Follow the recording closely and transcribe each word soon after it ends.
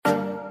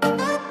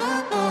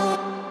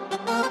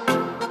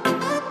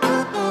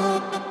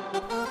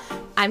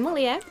I'm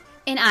Malia.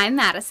 And I'm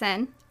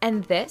Madison.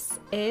 And this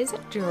is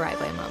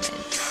Driveway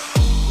Moment.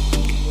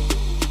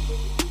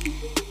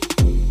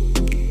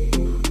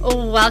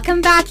 Welcome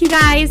back, you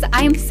guys.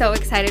 I am so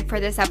excited for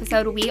this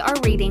episode. We are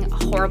reading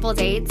horrible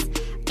dates,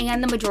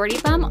 and the majority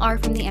of them are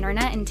from the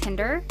internet and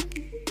Tinder,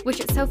 which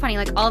is so funny.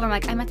 Like, all of them are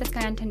like, I met this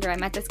guy on Tinder. I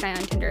met this guy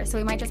on Tinder. So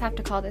we might just have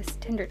to call this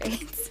Tinder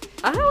dates.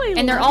 Oh,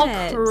 and they're all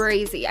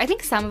crazy. I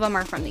think some of them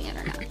are from the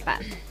internet,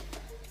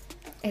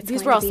 but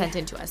these were all sent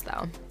in to us,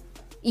 though.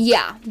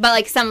 Yeah, but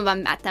like some of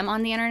them met them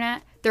on the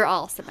internet. They're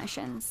all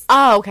submissions.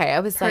 Oh, okay.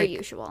 I was per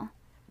usual.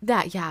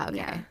 That, yeah, okay.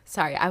 Yeah.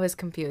 Sorry, I was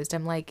confused.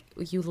 I'm like,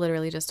 you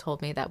literally just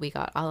told me that we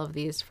got all of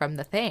these from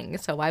the thing.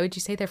 So why would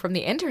you say they're from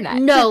the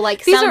internet? No,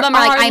 like some of them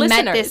are like, I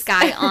met this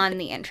guy on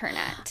the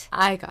internet.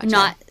 I gotcha.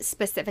 Not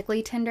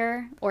specifically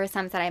Tinder, or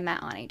some that I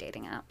met on a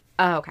dating app.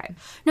 Oh, okay.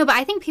 No, but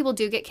I think people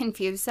do get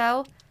confused,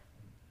 though,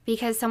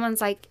 because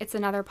someone's like, it's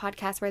another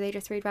podcast where they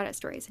just read Reddit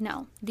stories.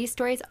 No, these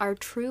stories are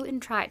true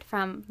and tried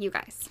from you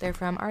guys. They're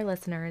from our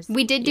listeners.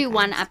 We did do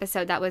one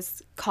episode that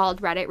was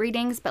called Reddit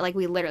Readings, but like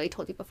we literally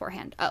told you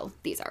beforehand, oh,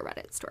 these are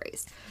Reddit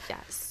stories.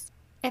 Yes.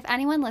 If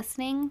anyone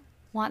listening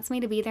wants me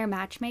to be their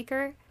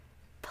matchmaker,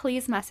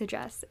 please message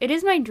us. It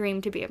is my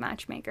dream to be a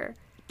matchmaker.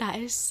 That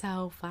is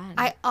so fun.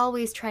 I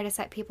always try to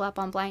set people up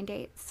on blind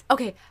dates.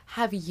 Okay,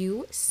 have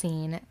you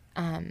seen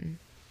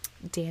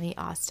Danny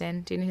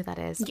Austin? Do you know who that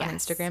is? Yes. On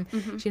Instagram?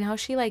 Mm-hmm. Do you know how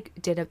she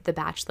did The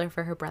Bachelor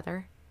for her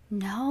brother?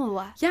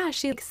 No. Yeah,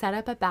 she set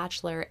up a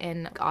bachelor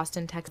in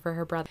Austin, Texas for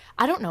her brother.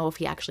 I don't know if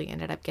he actually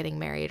ended up getting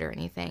married or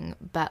anything,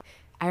 but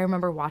I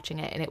remember watching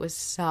it and it was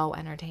so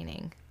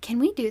entertaining. Can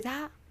we do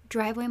that?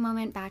 Driveway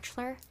Moment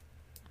Bachelor?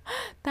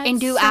 That's and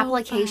do so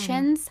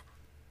applications?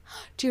 fun.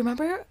 Do you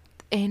remember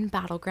in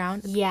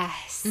Battleground?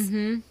 Yes.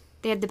 Mm-hmm.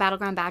 They had the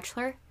Battleground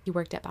Bachelor? You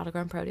worked at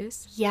Battleground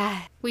Produce?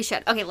 Yeah. We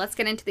should. Okay, let's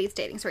get into these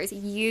dating stories.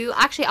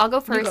 Actually, I'll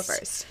go first. You go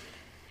first.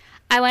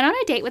 I went on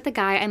a date with a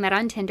guy I met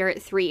on Tinder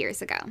 3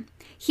 years ago.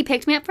 He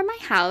picked me up from my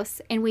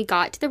house, and we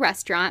got to the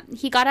restaurant.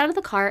 He got out of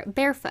the car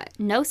barefoot,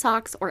 no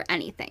socks or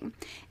anything,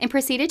 and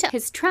proceeded to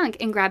his trunk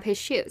and grab his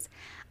shoes.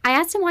 I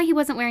asked him why he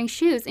wasn't wearing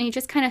shoes, and he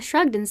just kind of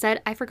shrugged and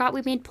said, I forgot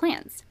we made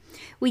plans.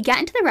 We get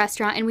into the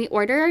restaurant, and we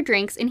order our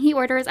drinks, and he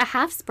orders a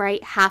half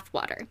Sprite, half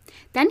water.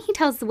 Then he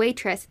tells the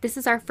waitress, this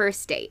is our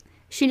first date.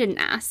 She didn't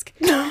ask.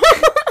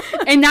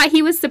 And that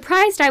he was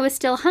surprised I was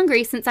still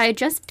hungry since I had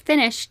just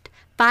finished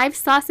 5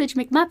 sausage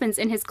McMuffins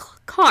in his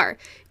car.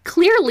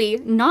 Clearly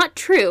not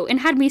true,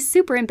 and had me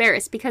super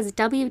embarrassed because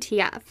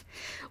WTF.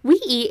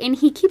 We eat, and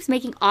he keeps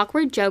making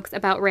awkward jokes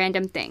about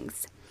random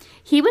things.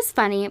 He was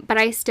funny, but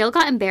I still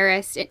got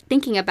embarrassed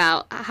thinking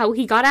about how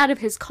he got out of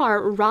his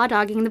car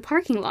raw-dogging the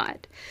parking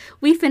lot.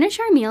 We finish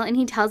our meal, and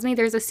he tells me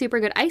there's a super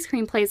good ice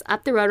cream place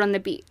up the road on the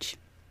beach.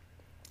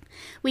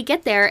 We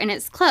get there, and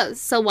it's closed,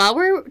 so while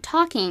we're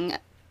talking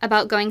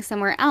about going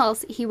somewhere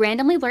else, he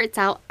randomly blurts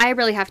out, I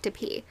really have to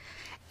pee.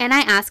 And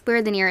I ask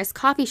where the nearest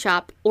coffee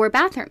shop or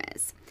bathroom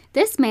is.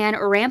 This man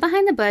ran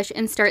behind the bush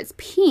and starts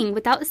peeing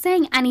without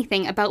saying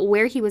anything about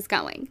where he was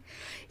going.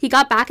 He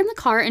got back in the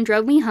car and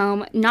drove me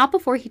home, not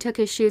before he took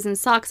his shoes and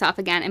socks off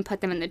again and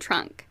put them in the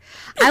trunk.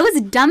 I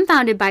was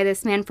dumbfounded by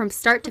this man from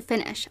start to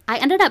finish. I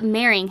ended up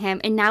marrying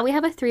him, and now we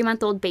have a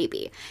 3-month-old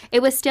baby.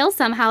 It was still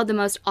somehow the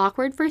most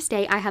awkward first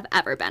date I have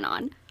ever been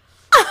on.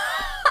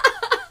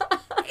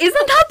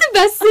 Isn't that the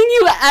best thing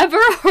you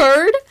ever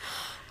heard?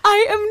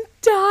 I am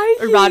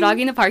dying. Raw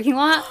dogging the parking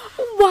lot?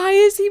 Why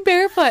is he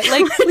barefoot?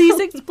 Like, please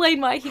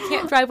explain why he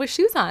can't drive with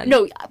shoes on.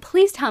 No,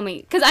 please tell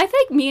me. Because I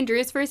think me and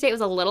Drew's first date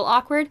was a little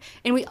awkward,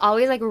 and we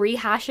always,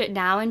 rehash it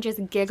now and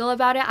just giggle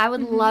about it. I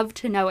would love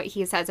to know what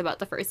he says about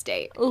the first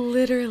date.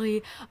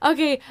 Literally.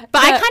 Okay.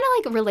 But I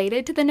kind of,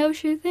 related to the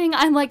no-shoe thing.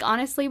 I'm like,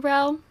 honestly,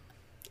 bro,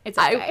 it's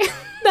okay.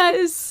 That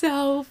is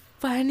so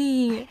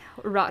funny.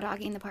 Raw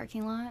dogging the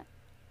parking lot.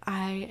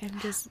 I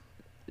am just...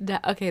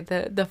 Okay,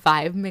 the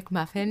 5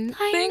 McMuffin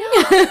thing.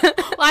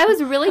 Well, I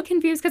was really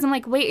confused because I'm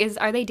like, wait,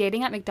 are they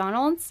dating at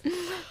McDonald's?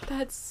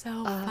 That's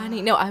so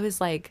funny. No, I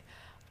was like,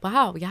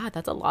 wow, yeah,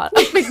 that's a lot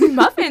of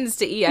McMuffins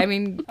to eat. I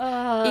mean,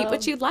 eat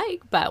what you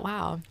like, but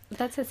wow.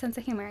 That's his sense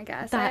of humor, I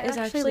guess. That is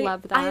actually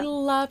love that. I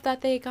love that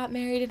they got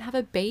married and have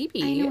a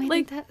baby. I know, I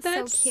think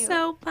that's so cute.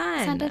 So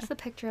fun. Send us the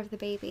picture of the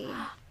baby.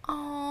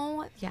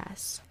 Oh,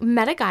 yes.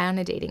 Met a guy on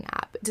a dating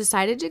app.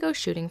 Decided to go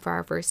shooting for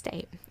our first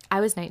date. I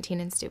was 19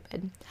 and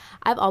stupid.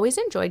 I've always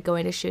enjoyed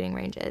going to shooting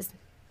ranges.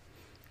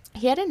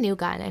 He had a new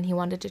gun and he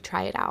wanted to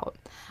try it out.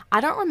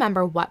 I don't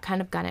remember what kind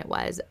of gun it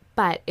was,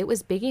 but it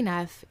was big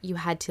enough you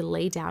had to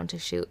lay down to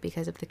shoot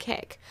because of the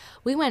kick.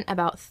 We went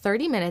about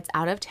 30 minutes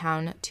out of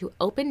town to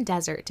open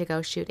desert to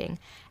go shooting.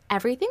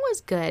 Everything was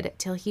good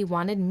till he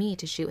wanted me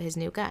to shoot his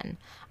new gun.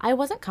 I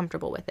wasn't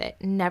comfortable with it.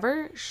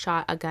 Never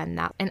shot a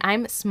gun and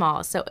I'm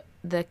small, so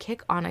the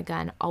kick on a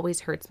gun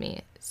always hurts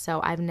me.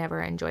 So I've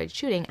never enjoyed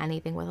shooting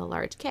anything with a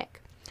large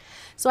kick.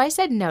 So I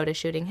said no to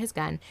shooting his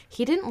gun.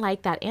 He didn't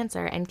like that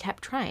answer and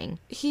kept trying.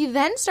 He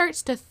then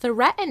starts to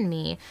threaten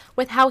me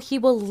with how he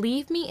will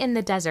leave me in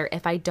the desert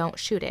if I don't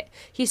shoot it.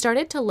 He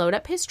started to load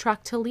up his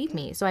truck to leave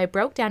me, so I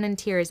broke down in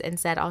tears and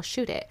said I'll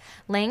shoot it.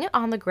 Laying it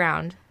on the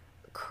ground,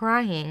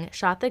 crying,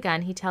 shot the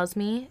gun. He tells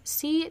me,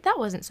 see, that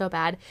wasn't so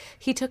bad.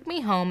 He took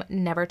me home,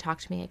 never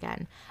talked to me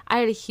again. I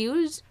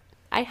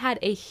had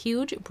a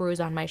huge bruise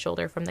on my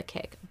shoulder from the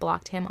kick.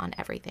 Blocked him on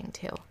everything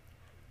too.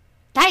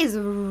 That is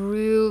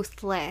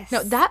ruthless.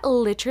 No, that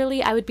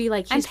literally, I would be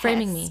like, he's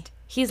framing me.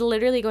 He's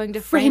literally going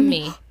to frame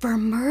me. For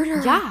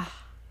murder? Yeah.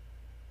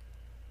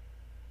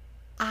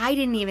 I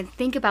didn't even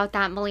think about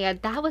that, Malia.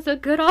 That was a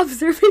good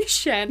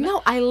observation.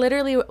 No, I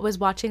literally was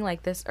watching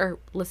like this or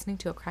listening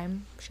to a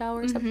crime show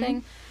or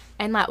something.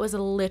 And that was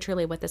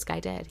literally what this guy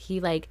did.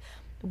 He like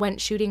went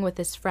shooting with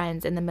his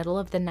friends in the middle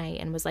of the night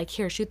and was like,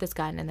 here, shoot this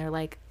gun. And they're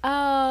like,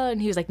 oh. And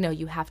he was like, no,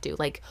 you have to.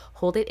 Like,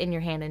 hold it in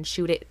your hand and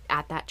shoot it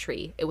at that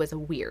tree. It was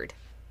weird.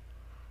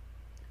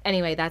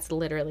 Anyway, that's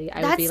literally,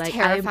 I would be like,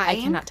 I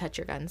cannot touch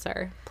your gun,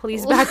 sir.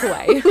 Please back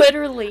away.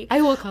 Literally.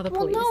 I will call the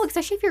police. Well, no,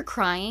 especially if you're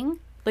crying.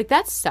 Like,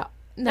 that's so...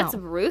 No. That's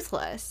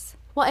ruthless.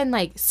 Well, and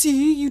like,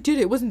 see, you did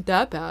it. It wasn't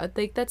that bad.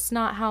 Like, that's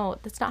not how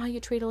you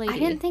treat a lady. I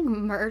didn't think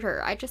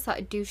murder. I just thought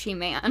douchey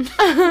man.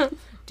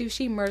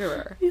 Douchey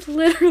murderer.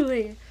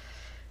 Literally.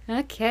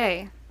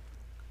 Okay.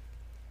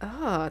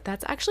 Oh,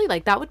 that's actually,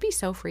 like, that would be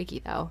so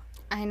freaky, though.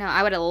 I know.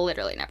 I would have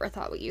literally never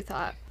thought what you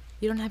thought.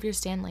 You don't have your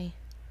Stanley.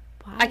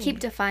 Why? I keep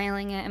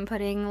defiling it and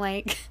putting,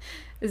 like,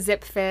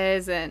 Zip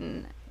Fizz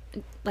and...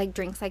 like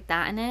drinks like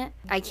that in it.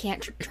 I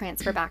can't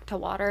transfer back to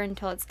water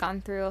until it's gone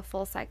through a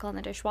full cycle in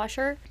the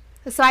dishwasher.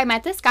 So I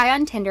met this guy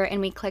on Tinder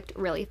and we clicked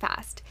really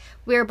fast.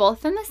 We were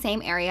both from the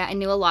same area and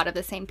knew a lot of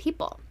the same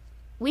people.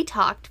 We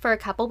talked for a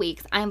couple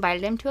weeks. I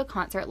invited him to a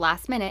concert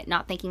last minute,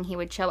 not thinking he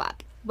would show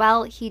up.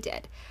 Well, he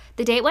did.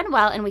 The date went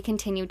well and we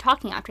continued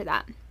talking after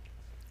that.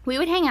 We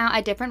would hang out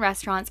at different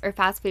restaurants or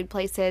fast food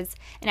places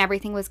and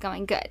everything was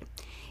going good.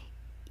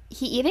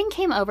 He even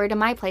came over to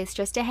my place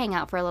just to hang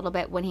out for a little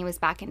bit when he was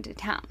back into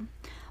town.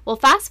 Well,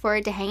 fast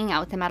forward to hanging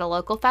out with him at a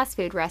local fast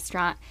food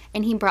restaurant,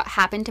 and he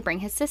happened to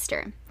bring his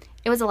sister.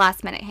 It was a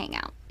last-minute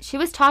hangout. She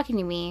was talking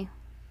to me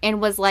and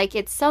was like,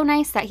 it's so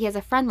nice that he has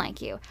a friend like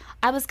you.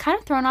 I was kind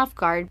of thrown off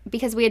guard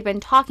because we had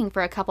been talking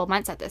for a couple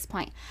months at this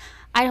point.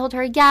 I told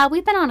her, yeah,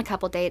 we've been on a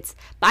couple dates,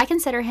 but I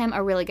consider him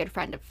a really good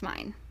friend of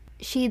mine.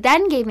 She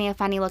then gave me a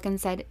funny look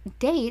and said,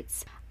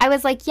 dates? I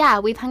was like, yeah,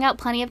 we've hung out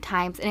plenty of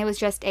times, and it was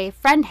just a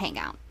friend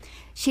hangout.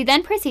 She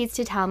then proceeds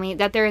to tell me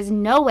that there is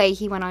no way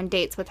he went on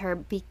dates with her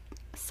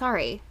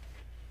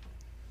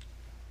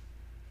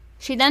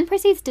She then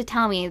proceeds to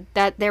tell me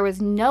that there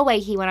was no way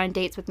he went on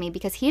dates with me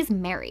because he's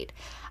married.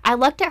 I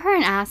looked at her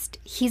and asked,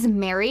 he's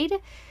married?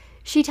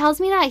 She tells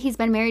me that he's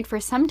been married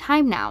for some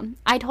time now.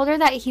 I told her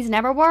that he's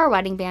never wore a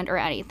wedding band or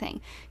anything.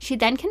 She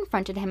then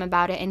confronted him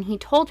about it and he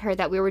told her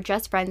that we were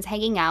just friends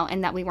hanging out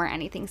and that we weren't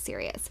anything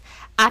serious.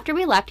 After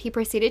we left, he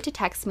proceeded to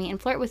text me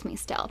and flirt with me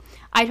still.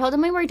 I told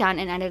him we were done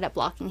and ended up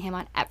blocking him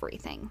on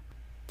everything.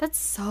 That's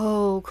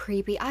so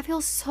creepy. I feel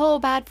so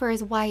bad for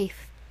his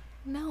wife.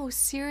 No,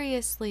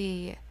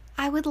 seriously.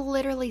 I would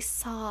literally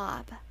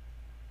sob.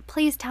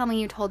 Please tell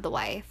me you told the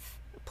wife.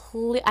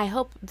 I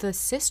hope the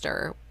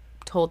sister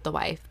told the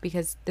wife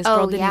because this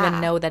girl didn't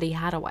even know that he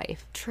had a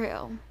wife.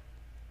 True.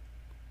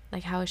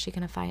 Like, how is she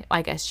gonna find?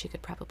 I guess she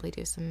could probably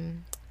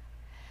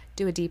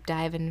do a deep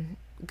dive and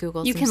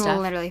Google some stuff. You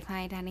can literally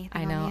find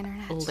anything on the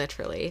internet.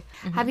 Literally.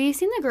 Mm-hmm. Have you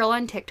seen the girl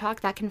on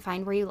TikTok that can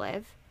find where you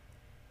live?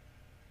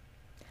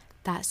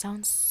 That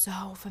sounds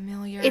so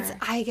familiar.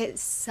 I get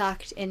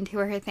sucked into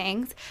her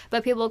things,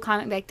 but people will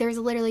comment like, there's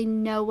literally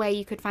no way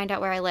you could find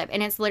out where I live.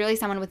 And it's literally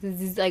someone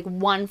with like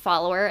one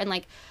follower and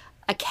like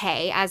a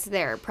K as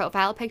their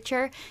profile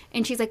picture.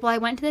 And she's like, well, I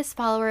went to this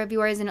follower of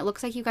yours and it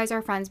looks like you guys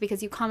are friends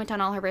because you comment on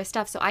all her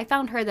stuff. So I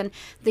found her, then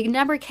the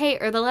number K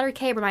or the letter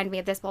K reminded me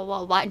of this, blah,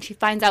 blah, blah. And she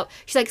finds out,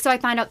 she's like, so I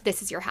find out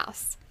this is your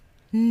house.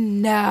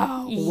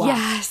 No.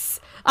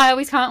 Yes. I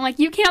always comment like,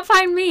 you can't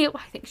find me.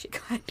 Well, I think she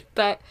could,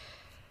 but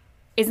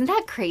isn't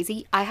that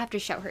crazy? I have to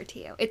show her to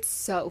you. It's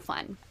so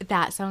fun.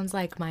 That sounds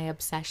like my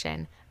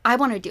obsession. I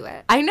want to do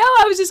it. I know.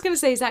 I was just going to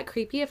say, is that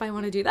creepy if I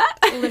want to do that?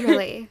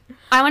 Literally.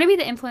 I want to be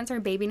the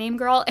influencer baby name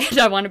girl, and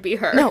I want to be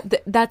her. No,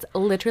 that's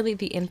literally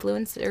the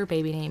influencer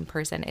baby name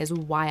person is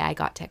why I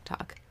got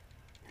TikTok.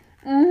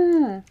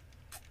 That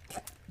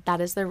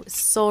is the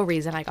sole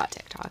reason I got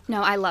TikTok.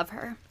 No, I love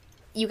her.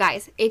 You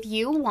guys, if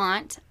you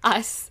want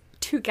us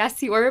to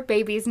guess your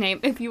baby's name,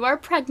 if you are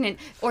pregnant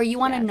or you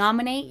want to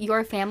nominate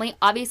your family,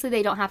 obviously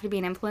they don't have to be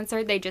an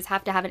influencer. They just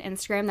have to have an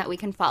Instagram that we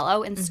can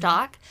follow and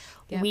stalk.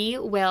 Yep. We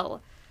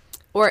will.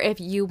 Or if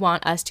you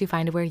want us to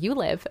find where you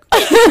live.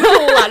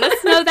 Let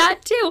us know that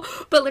too.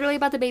 But literally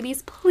about the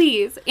babies,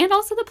 please. And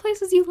also the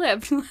places you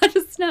live. Let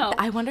us know.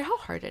 I wonder how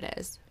hard it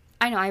is.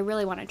 I know. I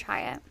really want to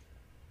try it.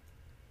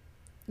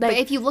 Like, but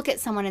if you look at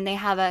someone and they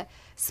have a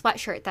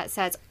sweatshirt that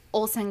says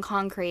Olsen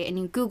Concrete and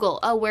you Google,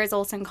 oh, where's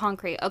Olsen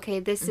Concrete? Okay,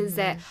 this is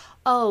it.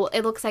 Oh,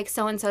 it looks like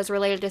so-and-so is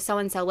related to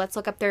so-and-so. Let's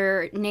look up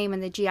their name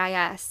in the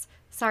GIS.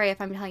 Sorry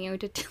if I'm telling you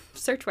to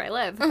search where I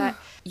live. But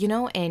you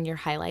know, in your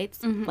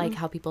highlights, like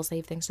how people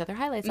save things to their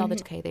highlights all the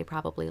time, okay, they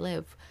probably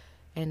live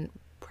in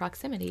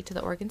proximity to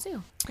the Oregon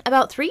Zoo.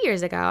 About 3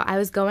 years ago, I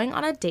was going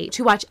on a date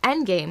to watch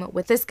Endgame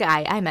with this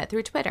guy I met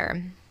through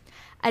Twitter.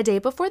 A day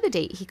before the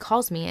date, he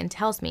calls me and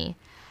tells me,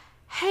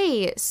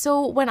 hey,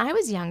 so when I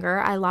was younger,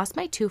 I lost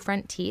my 2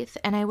 front teeth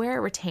and I wear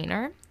a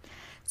retainer.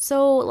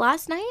 So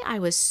last night I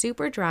was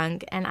super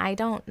drunk and I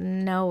don't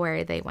know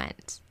where they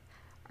went.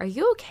 Are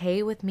you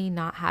okay with me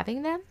not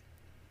having them?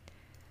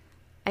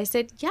 I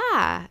said,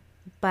 yeah,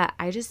 but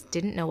I just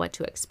didn't know what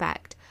to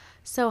expect.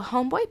 So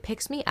homeboy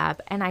picks me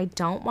up and I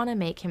don't want to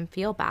make him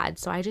feel bad,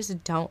 so I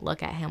just don't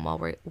look at him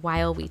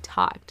while we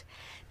talked.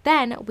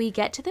 Then we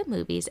get to the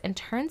movies and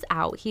turns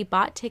out he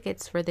bought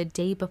tickets for the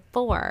day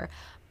before,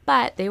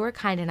 but they were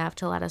kind enough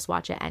to let us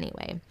watch it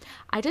anyway.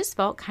 I just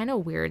felt kind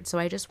of weird, so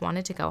I just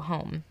wanted to go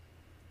home.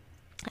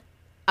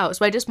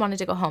 So I just wanted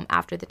to go home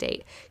after the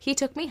date. He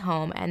took me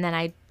home and then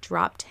I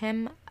dropped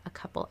him a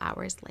couple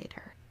hours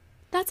later.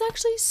 That's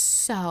actually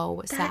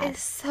so sad. That is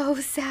so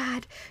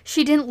sad.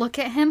 She didn't look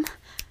at him.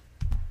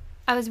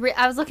 I was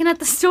looking at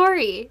the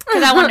story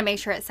because I wanted to make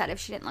sure it said if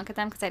she didn't look at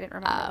them because I didn't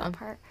remember that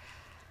part.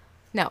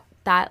 No,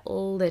 that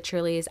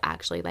literally is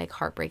actually like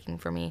heartbreaking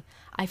for me.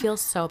 I feel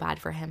so bad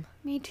for him.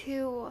 Me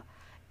too.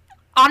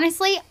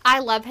 Honestly, I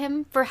love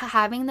him for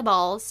having the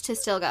balls to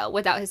still go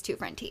without his 2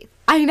 front teeth.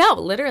 I know,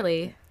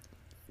 literally.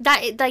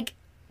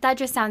 That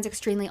just sounds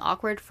extremely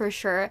awkward for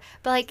sure.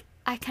 But like,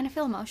 I kind of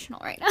feel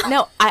emotional right now.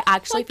 No, I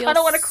actually feel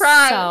wanna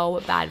cry.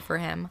 So bad for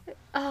him.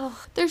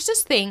 Oh, There's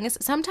just things.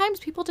 Sometimes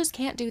people just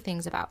can't do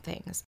things about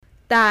things.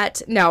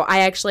 That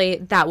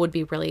would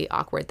be really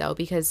awkward though,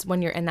 because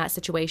when you're in that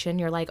situation,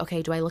 you're like,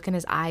 okay, do I look in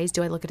his eyes?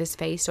 Do I look at his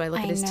face? Do I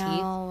look at his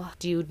teeth?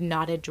 Do you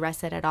not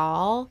address it at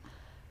all?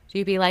 Do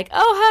you be like,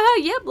 oh,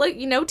 haha, yep, like,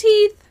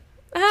 teeth.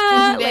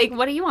 like,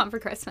 what do you want for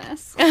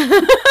Christmas?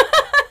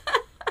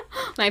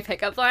 My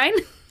pickup line.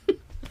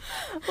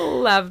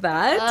 Love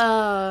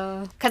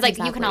that. Because like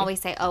you can always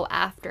say, oh,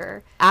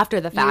 after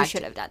the fact. You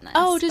should have done this.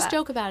 Oh, just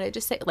joke about it.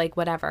 Just say, like,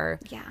 whatever.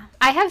 Yeah.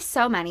 I have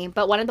so many,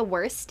 but one of the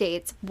worst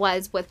dates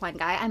was with one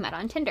guy I met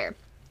on Tinder.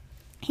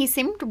 He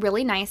seemed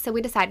really nice, so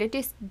we decided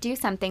to do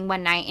something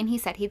one night, and he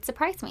said he'd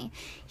surprise me.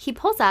 He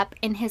pulls up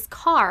in his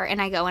car,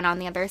 and I go in on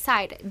the other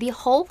side. The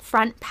whole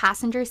front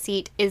passenger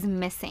seat is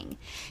missing.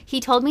 He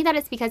told me that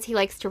it's because he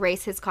likes to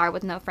race his car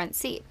with no front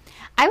seat.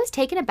 I was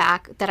taken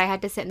aback that I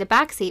had to sit in the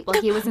back seat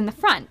while he was in the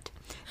front.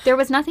 There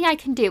was nothing I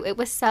can do. It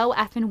was so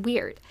effing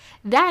weird.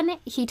 Then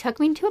he took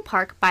me to a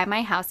park by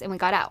my house and we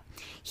got out.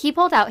 He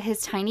pulled out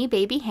his tiny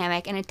baby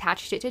hammock and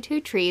attached it to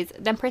 2 trees,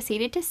 then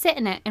proceeded to sit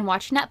in it and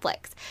watch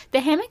Netflix.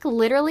 The hammock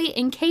literally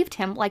encased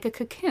him like a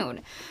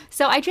cocoon.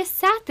 So I just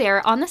sat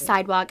there on the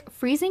sidewalk,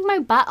 freezing my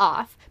butt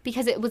off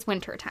because it was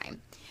winter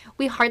time.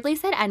 We hardly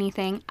said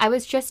anything. I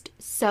was just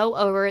so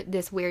over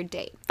this weird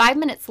date. 5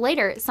 minutes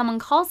later, someone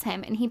calls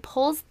him and he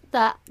pulls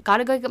the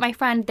gotta go get my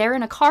friend, they're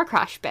in a car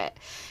crash bit.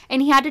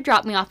 And he had to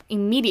drop me off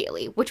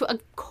immediately, which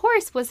of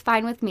course was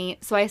fine with me.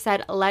 So I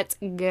said, let's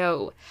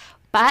go.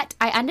 But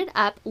I ended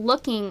up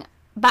looking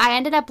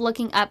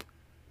up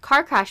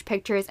car crash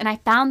pictures and I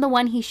found the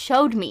one he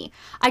showed me.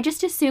 I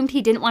just assumed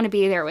he didn't want to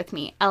be there with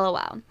me.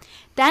 LOL.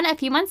 Then a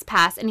few months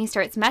pass and he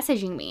starts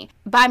messaging me,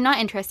 but I'm not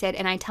interested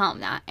and I tell him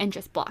that and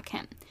just block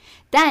him.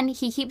 Then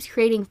he keeps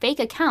creating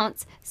fake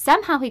accounts.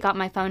 Somehow he got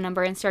my phone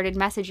number and started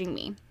messaging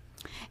me.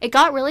 It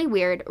got really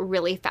weird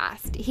really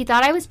fast. He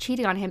thought I was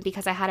cheating on him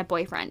because I had a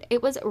boyfriend.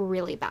 It was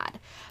really bad.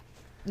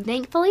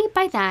 Thankfully,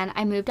 by then,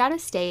 I moved out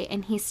of state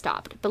and he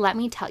stopped. But let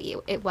me tell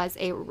you, it was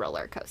a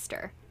roller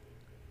coaster.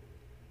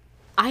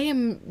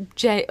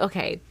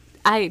 Okay.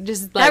 I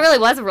just that really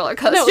was a roller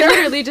coaster. No,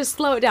 literally just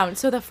slow it down.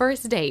 So the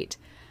first date,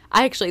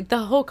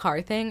 the whole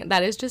car thing,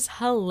 that is just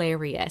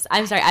hilarious.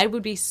 I'm sorry. I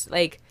would be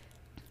like,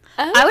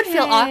 okay. I would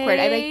feel awkward.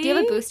 I'd be like, do you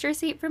have a booster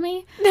seat for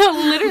me? No,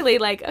 literally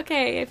like,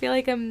 okay, I feel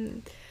like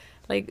I'm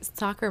like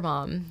soccer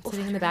mom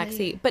sitting in the back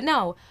seat. But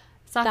no.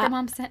 Soccer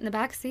mom sitting in the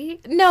back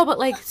seat? No, but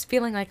like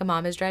feeling like a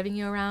mom is driving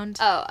you around.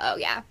 Oh,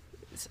 yeah.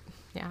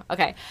 Yeah,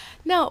 okay.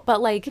 No,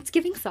 but like. It's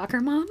giving soccer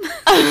mom.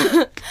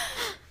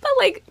 But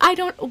like,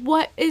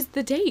 what is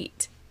the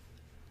date?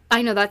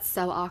 I know, that's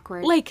so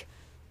awkward. Like,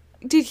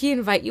 did he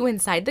invite you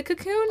inside the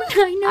cocoon?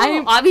 I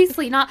know.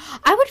 Obviously not.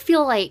 I would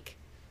feel like.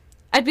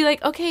 I'd be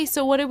like, okay,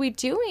 so what are we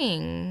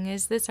doing?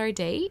 Is this our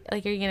date?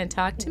 Like, are you going to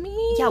talk to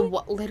me? Yeah,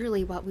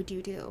 literally, what would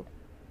you do?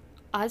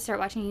 I'd start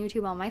watching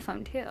YouTube on my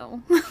phone,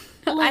 too.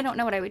 I don't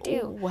know what I would do.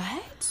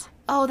 What?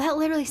 Oh, that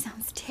literally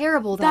sounds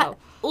terrible, though.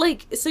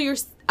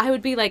 I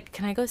would be like,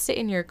 can I go sit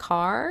in your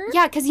car?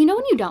 Yeah, because you know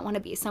when you don't want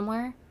to be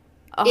somewhere?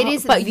 It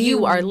is. But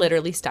you are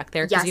literally stuck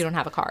there because you don't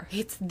have a car.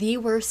 It's the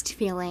worst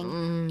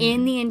feeling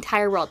in the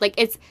entire world. Like,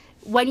 it's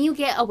when you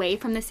get away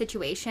from the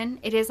situation,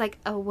 it is like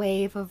a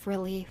wave of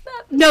relief.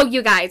 No,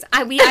 you guys,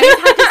 I just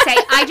have to say,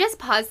 I just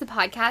paused the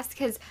podcast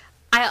because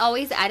I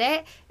always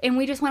edit, and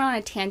we just went on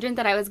a tangent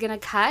that I was going to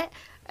cut,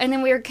 and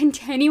then we were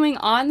continuing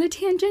on the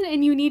tangent,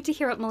 and you need to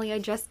hear what Malia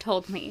just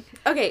told me.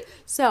 Okay,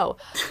 so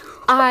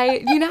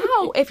you know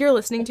how if you're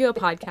listening to a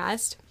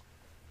podcast,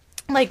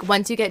 like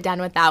once you get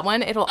done with that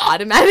one, it'll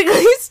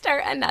automatically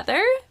start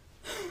another?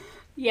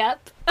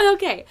 Yep.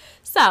 Okay,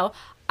 so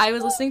I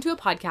was listening to a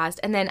podcast,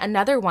 and then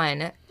another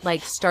one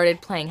like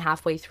started playing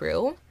halfway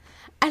through,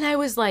 and I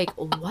was like,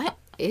 what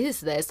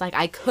is this? Like,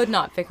 I could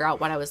not figure out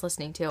what I was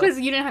listening to. Because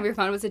you didn't have your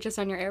phone. Was it just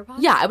on your AirPods?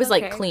 Yeah, I was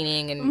like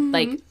cleaning and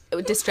like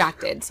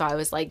distracted. So I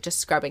was like just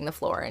scrubbing the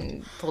floor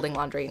and folding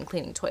laundry and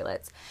cleaning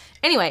toilets.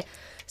 Anyway,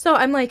 so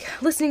I'm like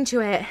listening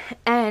to it,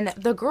 and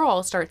the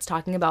girl starts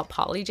talking about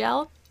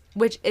polygel,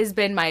 which has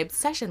been my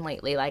obsession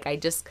lately. Like, I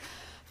just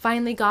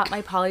finally got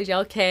my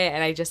polygel kit,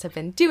 and I just have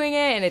been doing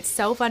it, and it's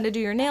so fun to do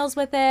your nails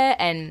with it,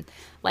 and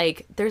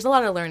like there's a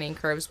lot of learning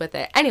curves with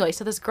it. Anyway,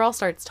 so this girl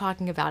starts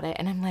talking about it,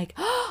 and I'm like,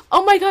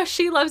 oh my gosh,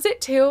 she loves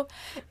it too.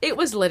 It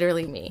was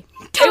literally me.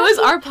 It was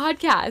our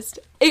podcast.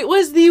 It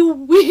was the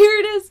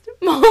weirdest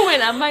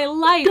moment of my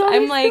life.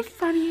 I'm like, the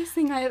funniest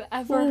thing I've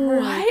ever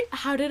heard. what?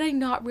 How did I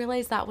not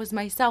realize that was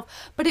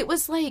myself? But it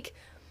was like,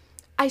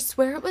 I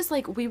swear it was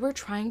like we were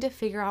trying to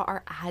figure out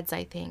our ads,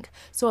 I think.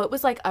 So it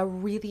was like a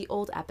really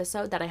old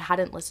episode that I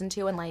hadn't listened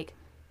to, and like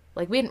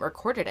we hadn't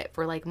recorded it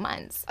for like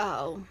months.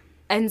 Oh.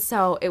 And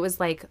so it was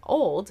like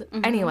old.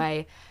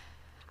 Anyway,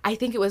 I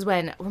think it was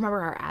when,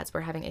 remember our ads were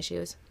having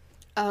issues?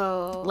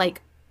 Oh.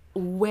 Like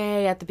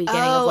way at the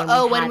beginning of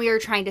when when we were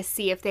trying to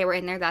see if they were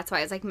in there. That's why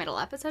it was like middle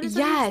episode. Is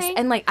what you're Yes. saying?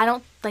 And like I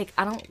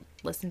don't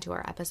listen to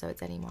our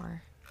episodes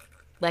anymore.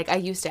 Like, I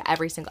used to,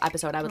 every single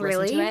episode I would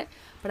listen to it,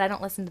 but I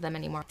don't listen to them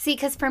anymore. See,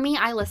 because for me,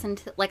 I listen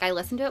to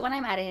it when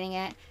I'm editing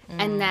it,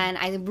 and then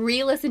I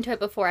re-listen to it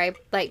before I,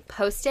 like,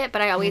 post it, but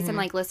I always am,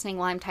 like, listening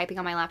while I'm typing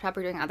on my laptop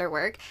or doing other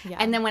work. Yeah.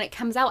 And then when it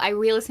comes out, I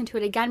re-listen to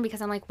it again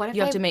because I'm like, what if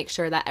you have to make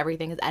sure that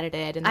everything is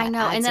edited and that I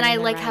know, and then I,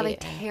 like, have a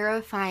right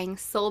terrifying,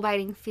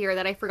 soul-biting fear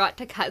that I forgot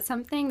to cut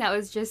something that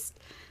was just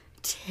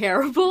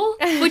terrible,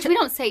 which we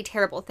don't say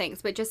terrible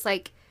things, but just,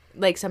 like...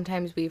 Like,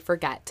 sometimes we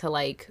forget to,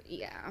 like...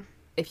 Yeah.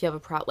 If you have a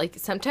problem, like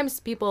sometimes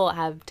people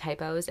have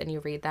typos and you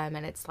read them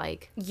and it's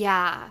like,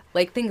 yeah,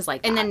 like things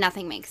like that. And then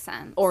nothing makes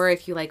sense. Or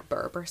if you like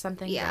burp or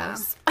something. Yeah.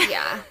 Gross.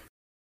 Yeah.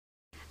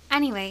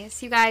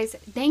 Anyways, you guys,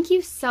 thank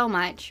you so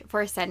much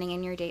for sending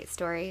in your date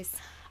stories.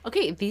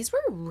 Okay, these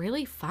were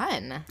really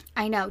fun.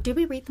 I know. Did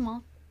we read them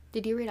all?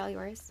 Did you read all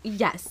yours?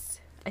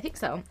 Yes, I think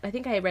so. I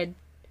think I read,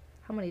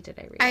 how many did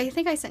I read? I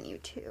think I sent you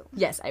 2.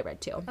 Yes, I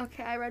read 2.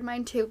 Okay, I read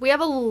mine too. We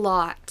have a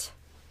lot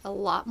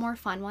more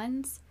fun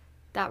ones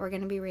that we're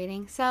going to be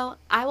reading. So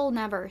I will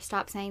never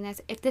stop saying this.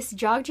 If this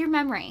jogged your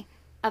memory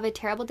of a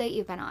terrible date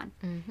you've been on,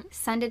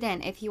 send it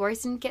in. If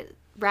yours didn't get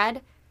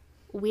read,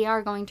 we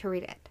are going to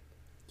read it.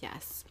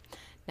 Yes.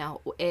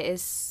 No, it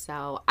is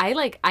so,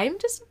 I'm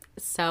just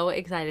so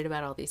excited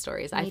about all these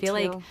stories. I feel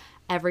like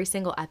every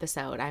single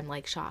episode I'm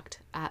like shocked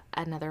at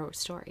another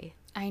story.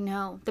 I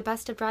know. The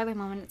best of driveway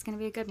moment. It's going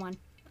to be a good one.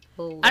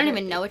 Literally. I don't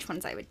even know which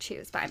ones I would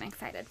choose, but I'm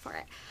excited for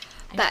it.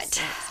 I'm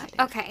so excited.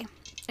 Okay.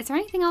 Is there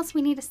anything else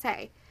we need to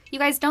say? You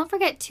guys, don't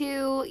forget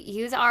to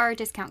use our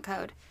discount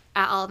code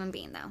at Olive and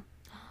Bean, though.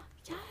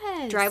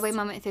 Yes. Driveway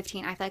Moment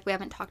 15. I feel like we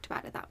haven't talked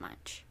about it that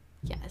much.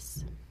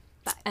 Yes.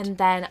 And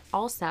then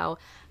also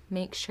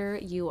make sure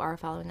you are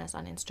following us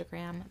on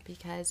Instagram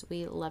because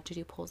we love to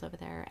do polls over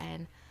there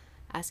and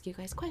ask you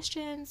guys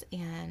questions.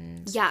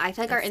 And yeah, I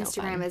feel like our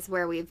Instagram is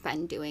where we've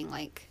been doing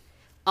like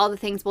all the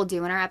things we'll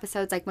do in our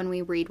episodes, like when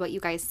we read what you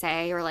guys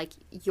say or like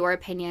your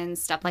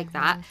opinions, stuff like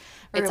that.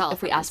 Or it's all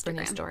if we from ask for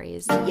new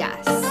stories.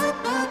 Yes.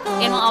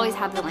 And we'll always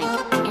have the link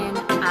in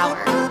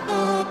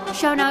our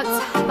show notes.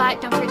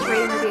 But don't forget to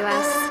rate and review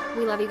us.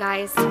 We love you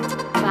guys.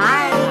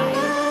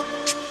 Bye.